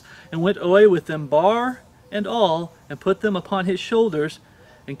posts, and went away with them, bar and all, and put them upon his shoulders,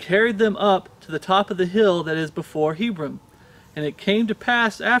 and carried them up to the top of the hill that is before Hebron. And it came to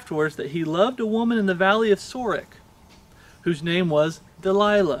pass afterwards that he loved a woman in the valley of Sorek, whose name was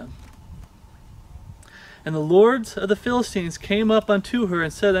Delilah. And the lords of the Philistines came up unto her,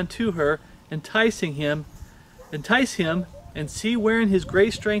 and said unto her, entice him, and see wherein his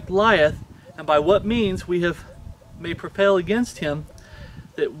great strength lieth, and by what means we may prevail against him,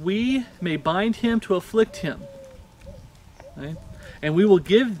 that we may bind him to afflict him. Right? And we will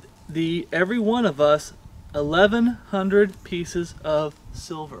give thee every one of us 1,100 pieces of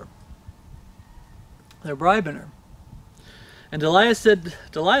silver. They're bribing her. And Delilah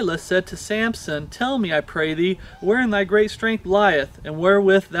said to Samson, tell me, I pray thee, wherein thy great strength lieth, and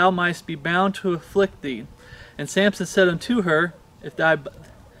wherewith thou mightst be bound to afflict thee. And Samson said unto her,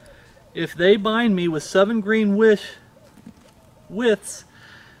 if they bind me with 7 green withs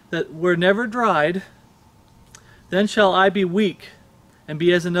that were never dried, then shall I be weak, and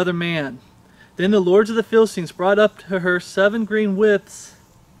be as another man. Then the lords of the Philistines brought up to her 7 green withs,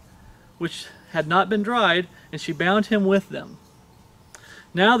 which had not been dried, and she bound him with them.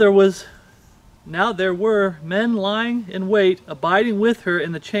 Now there were men lying in wait, abiding with her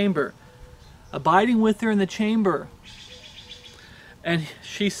in the chamber. Abiding with her in the chamber. And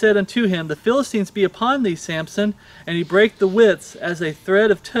she said unto him, the Philistines be upon thee, Samson. And he brake the withs, as a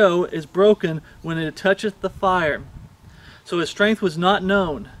thread of tow is broken when it toucheth the fire. So his strength was not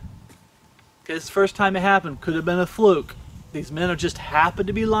known. Okay, this is the first time it happened. Could have been a fluke. These men just happened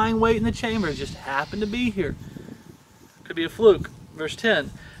to be lying wait in the chamber. Just happened to be here. Could be a fluke. Verse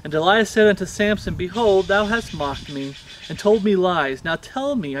 10. And Delilah said unto Samson, behold, thou hast mocked me, and told me lies. Now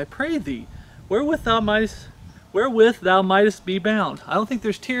tell me, I pray thee, wherewith thou mightest be bound. I don't think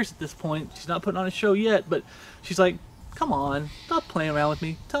there's tears at this point. She's not putting on a show yet, but she's like, come on, stop playing around with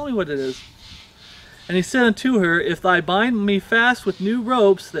me. Tell me what it is. And he said unto her, if thou bind me fast with new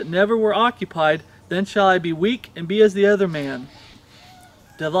ropes that never were occupied, then shall I be weak and be as the other man.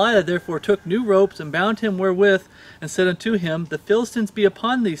 Delilah therefore took new ropes and bound him wherewith, and said unto him, the Philistines be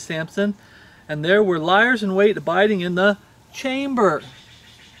upon thee, Samson. And there were liers in wait abiding in the chamber.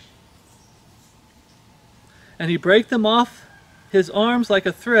 And he brake them off his arms like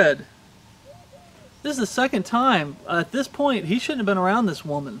a thread. This is the second time. At this point, he shouldn't have been around this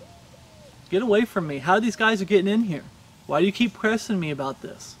woman. Get away from me. How these guys are getting in here? Why do you keep pressing me about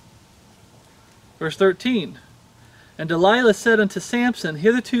this? Verse 13. And Delilah said unto Samson,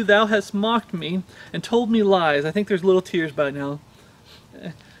 hitherto thou hast mocked me, and told me lies. I think there's little tears by now.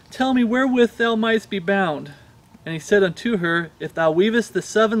 Tell me wherewith thou mightst be bound. And he said unto her, if thou weavest the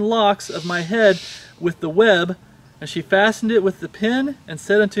 7 locks of my head with the web. And she fastened it with the pin, and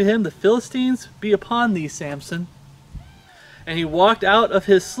said unto him, the Philistines be upon thee, Samson. And he walked out of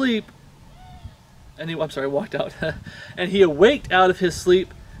his sleep, and he awaked out of his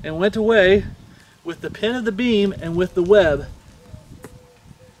sleep, and went away with the pin of the beam and with the web.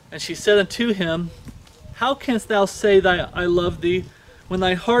 And she said unto him, how canst thou say that I love thee, when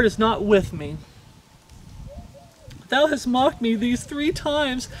thy heart is not with me? Thou hast mocked me these 3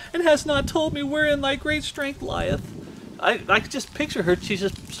 times, and hast not told me wherein thy great strength lieth. I could just picture her. She's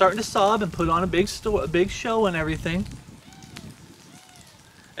just starting to sob and put on a big show and everything.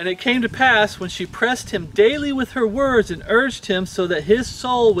 And it came to pass, when she pressed him daily with her words, and urged him so that his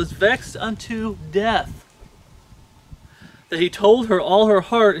soul was vexed unto death, that he told her all her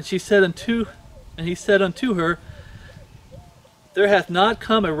heart. And he said unto her, there hath not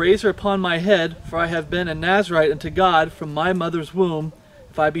come a razor upon my head, for I have been a Nazarite unto God from my mother's womb.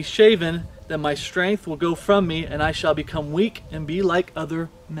 If I be shaven, then my strength will go from me, and I shall become weak and be like other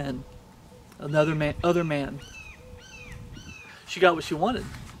men. Other man. She got what she wanted.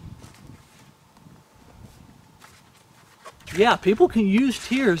 Yeah, people can use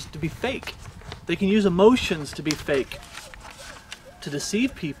tears to be fake. They can use emotions to be fake. to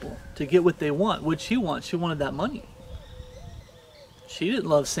deceive people, to get what they want. What'd she want? She wanted that money. She didn't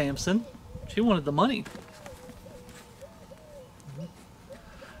love Samson. She wanted the money.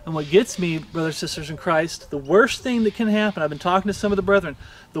 And what gets me, brothers and sisters in Christ, the worst thing that can happen, I've been talking to some of the brethren,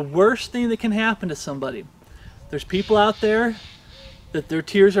 the worst thing that can happen to somebody, there's people out there that their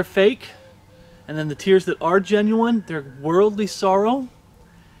tears are fake, and then the tears that are genuine, they're worldly sorrow.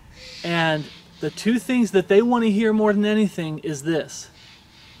 And the two things that they want to hear more than anything is this.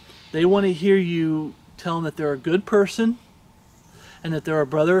 They want to hear you tell them that they're a good person and that they're a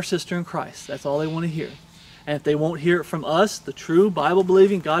brother or sister in Christ. That's all they want to hear. And if they won't hear it from us, the true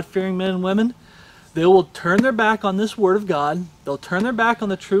Bible-believing, God-fearing men and women, they will turn their back on this Word of God. They'll turn their back on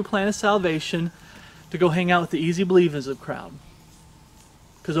the true plan of salvation to go hang out with the easy believers of the crowd.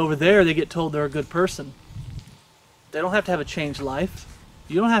 Because over there, they get told they're a good person. They don't have to have a changed life.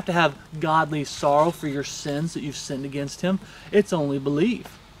 You don't have to have godly sorrow for your sins that you've sinned against Him. It's only believe.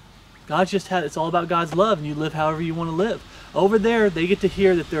 It's all about God's love, and you live however you want to live. Over there, they get to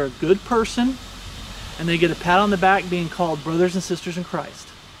hear that they're a good person, and they get a pat on the back being called brothers and sisters in Christ.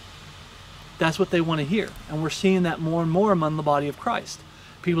 That's what they want to hear. And we're seeing that more and more among the body of Christ.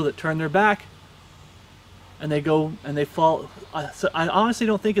 People that turn their back and they go and they fall. So I honestly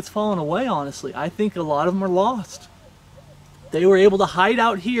don't think it's fallen away, honestly. I think a lot of them are lost. They were able to hide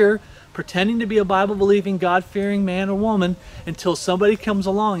out here pretending to be a Bible-believing, God-fearing man or woman until somebody comes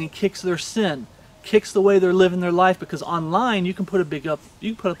along and kicks their sin, kicks the way they're living their life. Because online, you can put up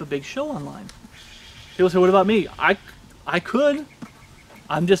a big show online. People say, "What about me?" I could.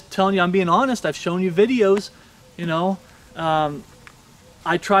 I'm just telling you, I'm being honest. I've shown you videos, you know.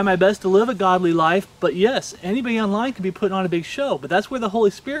 I try my best to live a godly life, but yes, anybody online can be putting on a big show. But that's where the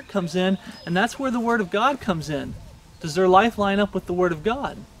Holy Spirit comes in, and that's where the Word of God comes in. Does their life line up with the Word of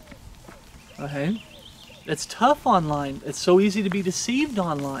God? Okay? It's tough online. It's so easy to be deceived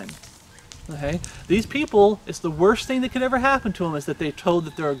online. Okay? These people, it's the worst thing that could ever happen to them is that they're told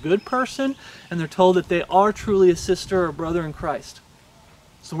that they're a good person, and they're told that they are truly a sister or brother in Christ.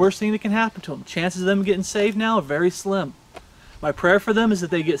 It's the worst thing that can happen to them. Chances of them getting saved now are very slim. My prayer for them is that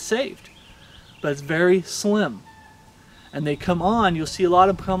they get saved, but it's very slim. And they come on, you'll see a lot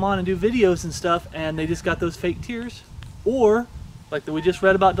of them come on and do videos and stuff, and they just got those fake tears. Or, like we just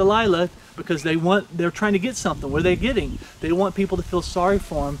read about Delilah, because they're trying to get something. What are they getting? They want people to feel sorry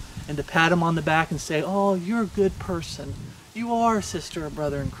for them and to pat them on the back and say, "Oh, you're a good person. You are a sister or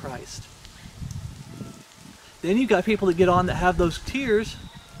brother in Christ." Then you've got people that get on that have those tears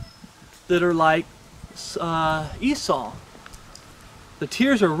that are like Esau. The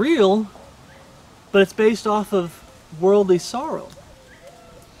tears are real, but it's based off of worldly sorrow.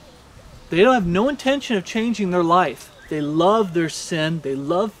 They don't have no intention of changing their life. They love their sin. They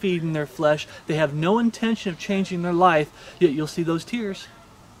love feeding their flesh. They have no intention of changing their life, yet you'll see those tears.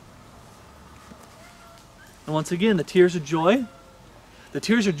 And once again, the tears of joy. The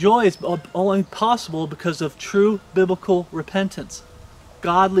tears of joy is only possible because of true biblical repentance.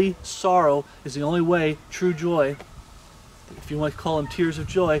 Godly sorrow is the only way true joy, if you want to call them tears of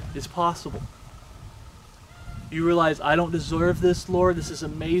joy, is possible. You realize, I don't deserve this, Lord. This is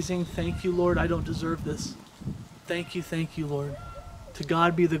amazing. Thank you, Lord. I don't deserve this. Thank you, Lord. To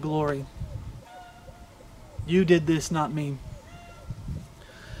God be the glory. You did this, not me.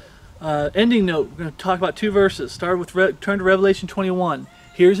 Ending note, we're going to talk about two verses. Turn to Revelation 21.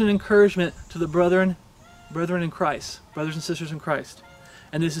 Here's an encouragement to the brethren in Christ, brothers and sisters in Christ.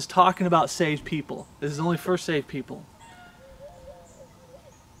 And this is talking about saved people. This is only for saved people.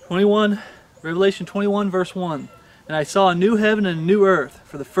 Revelation 21, verse 1. And I saw a new heaven and a new earth,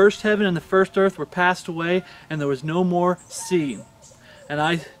 for the first heaven and the first earth were passed away, and there was no more sea. And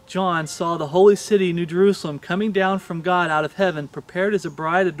I, John, saw the holy city, New Jerusalem, coming down from God out of heaven, prepared as a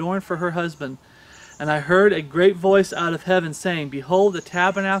bride adorned for her husband. And I heard a great voice out of heaven saying, Behold, the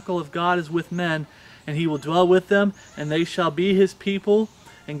tabernacle of God is with men, and he will dwell with them, and they shall be his people,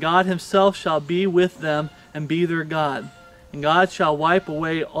 and God himself shall be with them, and be their God. And God shall wipe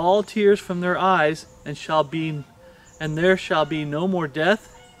away all tears from their eyes, and there shall be no more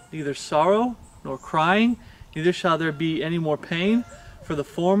death, neither sorrow nor crying, neither shall there be any more pain, for the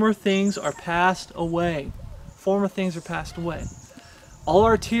former things are passed away. Former things are passed away. All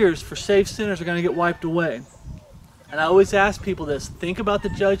our tears for saved sinners are going to get wiped away. And I always ask people this. Think about the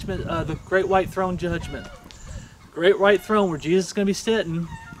judgment, the great white throne judgment. Great white throne where Jesus is going to be sitting,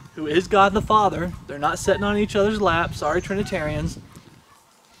 who is God the Father. They're not sitting on each other's lap. Sorry, Trinitarians.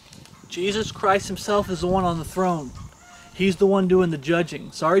 Jesus Christ himself is the one on the throne. He's the one doing the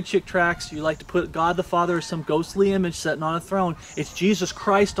judging. Sorry, Chick Tracks, you like to put God the Father as some ghostly image sitting on a throne. It's Jesus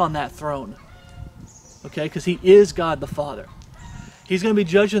Christ on that throne. Okay, because he is God the Father. He's going to be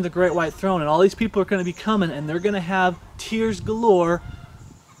judging the great white throne, and all these people are going to be coming, and they're going to have tears galore,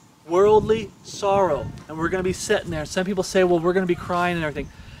 worldly sorrow, and we're going to be sitting there. Some people say, well, we're going to be crying and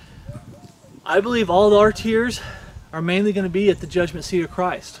everything. I believe all of our tears are mainly going to be at the judgment seat of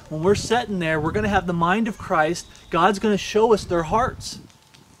Christ. When we're sitting there, we're going to have the mind of Christ. God's going to show us their hearts.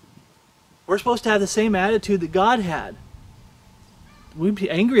 We're supposed to have the same attitude that God had. We'd be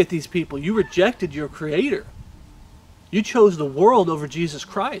angry at these people. You rejected your Creator. You chose the world over Jesus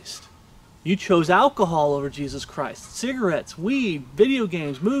Christ. You chose alcohol over Jesus Christ. Cigarettes, weed, video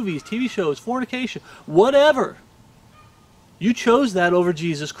games, movies, TV shows, fornication, whatever. You chose that over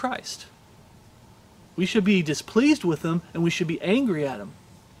Jesus Christ. We should be displeased with them, and we should be angry at them.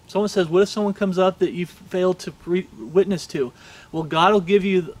 Someone says, what if someone comes up that you failed to witness to? Well, God will give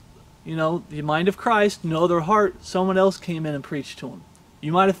you, the mind of Christ, know their heart. Someone else came in and preached to them.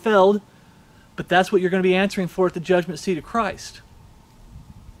 You might have failed, but that's what you're going to be answering for at the judgment seat of Christ.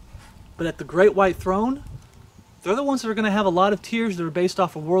 But at the great white throne, they're the ones that are going to have a lot of tears that are based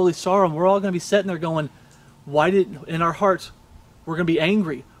off of worldly sorrow, and we're all going to be sitting there going, in our hearts, we're going to be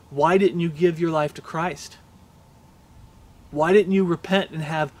angry. Why didn't you give your life to Christ? Why didn't you repent and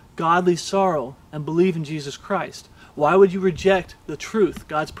have godly sorrow and believe in Jesus Christ? Why would you reject the truth,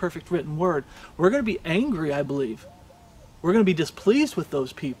 God's perfect written word? We're going to be angry, I believe. We're going to be displeased with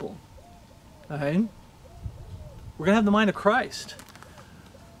those people. Okay? We're going to have the mind of Christ.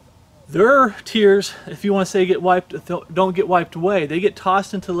 Their tears, if you want to say don't get wiped away, they get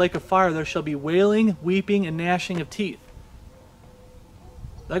tossed into the lake of fire. There shall be wailing, weeping, and gnashing of teeth.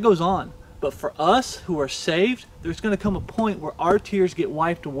 That goes on. But for us who are saved, there's going to come a point where our tears get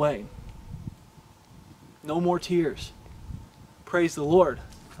wiped away. No more tears. Praise the Lord.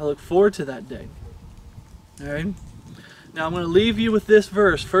 I look forward to that day. All right? Now I'm going to leave you with this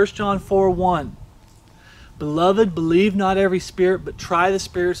verse, 1 John 4:1. Beloved, believe not every spirit, but try the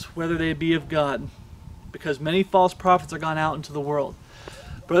spirits whether they be of God, because many false prophets are gone out into the world.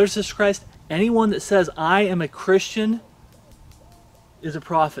 Brothers and sisters in Christ, anyone that says, I am a Christian, is a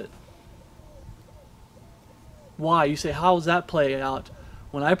prophet. Why? You say, how does that play out?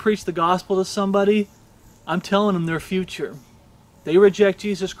 When I preach the gospel to somebody, I'm telling them their future. They reject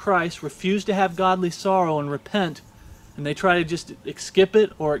Jesus Christ, refuse to have godly sorrow and repent, and they try to just skip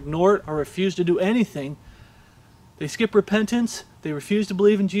it or ignore it or refuse to do anything. They skip repentance. They refuse to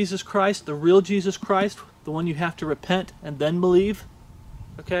believe in Jesus Christ, the real Jesus Christ, the one you have to repent and then believe.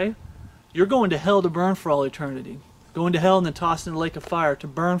 Okay? You're going to hell to burn for all eternity. Going to hell and then tossed in the lake of fire to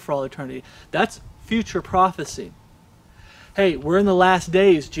burn for all eternity. That's future prophecy. Hey, we're in the last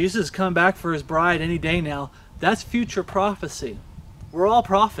days. Jesus is coming back for his bride any day now. That's future prophecy. We're all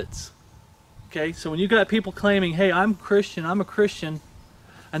prophets. Okay, so when you got people claiming, hey, I'm Christian, I'm a Christian,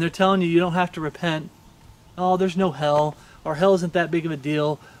 and they're telling you you don't have to repent, oh, there's no hell, or hell isn't that big of a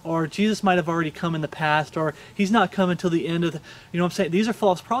deal, or Jesus might have already come in the past, or he's not coming till the end of the, you know what I'm saying? These are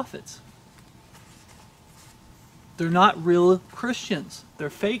false prophets. They're not real Christians. They're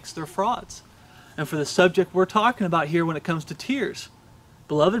fakes, they're frauds. And for the subject we're talking about here when it comes to tears,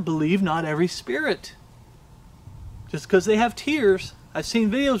 beloved, believe not every spirit. Just because they have tears, I've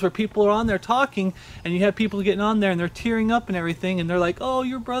seen videos where people are on there talking, and you have people getting on there and they're tearing up and everything, and they're like, oh,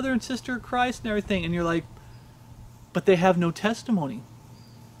 you're brother and sister of Christ and everything, and you're like, but they have no testimony.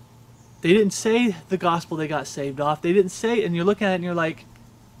 They didn't say the gospel they got saved off. They didn't say it, and you're looking at it and you're like,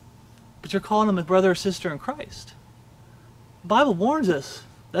 but you're calling them a brother or sister in Christ. The Bible warns us.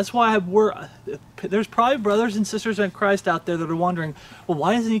 That's why there's probably brothers and sisters in Christ out there that are wondering, well,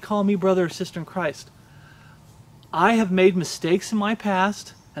 why doesn't he call me brother or sister in Christ? I have made mistakes in my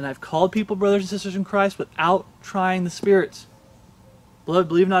past, and I've called people brothers and sisters in Christ without trying the spirits. Beloved,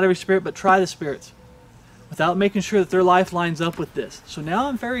 believe not every spirit, but try the spirits. Without making sure that their life lines up with this. So now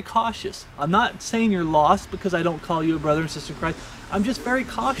I'm very cautious. I'm not saying you're lost because I don't call you a brother and sister in Christ. I'm just very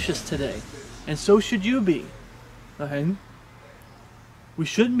cautious today. And so should you be. Okay? We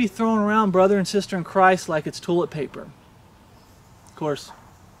shouldn't be throwing around brother and sister in Christ like it's toilet paper. Of course,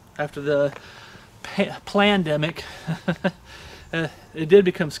 after the pandemic, it did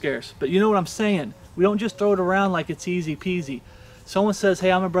become scarce. But you know what I'm saying? We don't just throw it around like it's easy peasy. Someone says,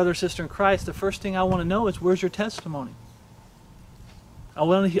 hey, I'm a brother or sister in Christ. The first thing I want to know is, where's your testimony? I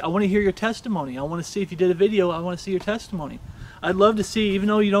want to hear your testimony. I want to see if you did a video. I want to see your testimony. I'd love to see, even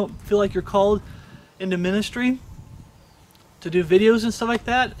though you don't feel like you're called into ministry to do videos and stuff like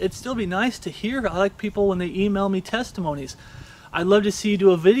that, it'd still be nice to hear. I like people when they email me testimonies. I'd love to see you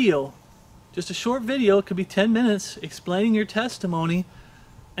do a video, just a short video. It could be 10 minutes explaining your testimony,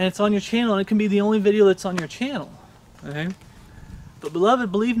 and it's on your channel, and it can be the only video that's on your channel. Okay? But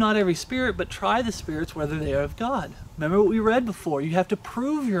beloved, believe not every spirit, but try the spirits whether they are of God. Remember what we read before. You have to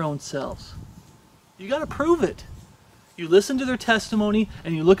prove your own selves. You got to prove it. You listen to their testimony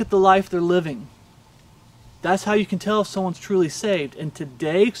and you look at the life they're living. That's how you can tell if someone's truly saved. And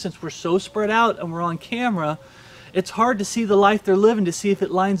today, since we're so spread out and we're on camera, it's hard to see the life they're living to see if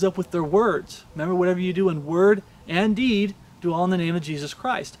it lines up with their words. Remember, whatever you do in word and deed, do all in the name of Jesus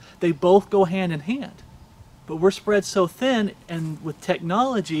Christ. They both go hand in hand. But we're spread so thin, and with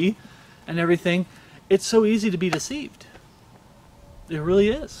technology and everything, it's so easy to be deceived. It really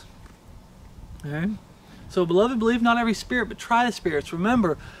is. Okay? So, beloved, believe not every spirit, but try the spirits.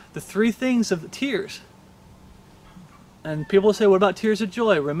 Remember the three things of the tears. And people say, what about tears of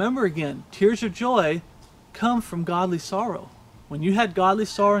joy? Remember again, tears of joy come from godly sorrow. When you had godly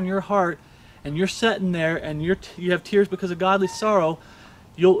sorrow in your heart, and you're sitting there, and you have tears because of godly sorrow,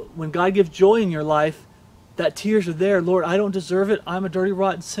 when God gives joy in your life, that tears are there. Lord, I don't deserve it. I'm a dirty,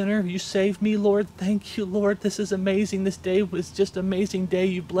 rotten sinner. You saved me, Lord. Thank you, Lord. This is amazing. This day was just an amazing day.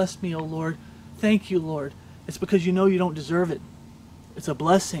 You blessed me, oh Lord. Thank you, Lord. It's because you know you don't deserve it. It's a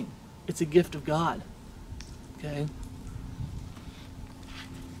blessing. It's a gift of God. Okay?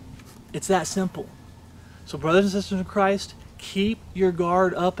 It's that simple. So brothers and sisters in Christ, keep your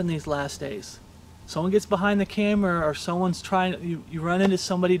guard up in these last days. Someone gets behind the camera, or someone's trying, you run into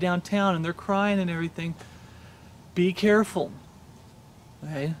somebody downtown and they're crying and everything. Be careful.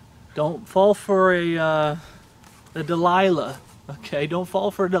 Okay? Don't fall for a Delilah. Okay? Don't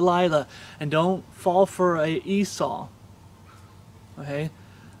fall for a Delilah. And don't fall for a Esau. Okay?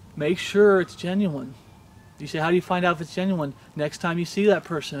 Make sure it's genuine. You say, how do you find out if it's genuine? Next time you see that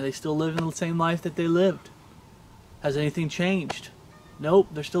person, are they still living the same life that they lived? Has anything changed? Nope,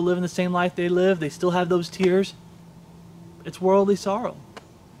 they're still living the same life they lived. They still have those tears. It's worldly sorrow.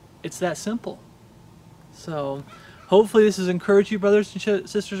 It's that simple. So, hopefully this has encouraged you, brothers and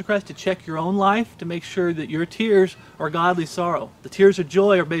sisters in Christ, to check your own life to make sure that your tears are godly sorrow. The tears of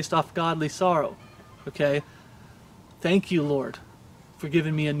joy are based off godly sorrow. Okay? Thank you, Lord, for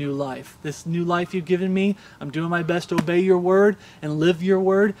giving me a new life. This new life you've given me, I'm doing my best to obey your word and live your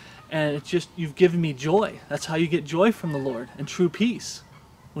word, and it's just, you've given me joy. That's how you get joy from the Lord, and true peace.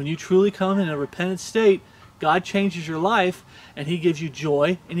 When you truly come in a repentant state, God changes your life, and He gives you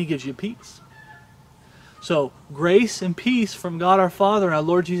joy, and He gives you peace. So, grace and peace from God our Father and our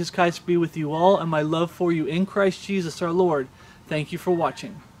Lord Jesus Christ be with you all, and my love for you in Christ Jesus our Lord. Thank you for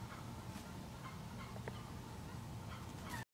watching.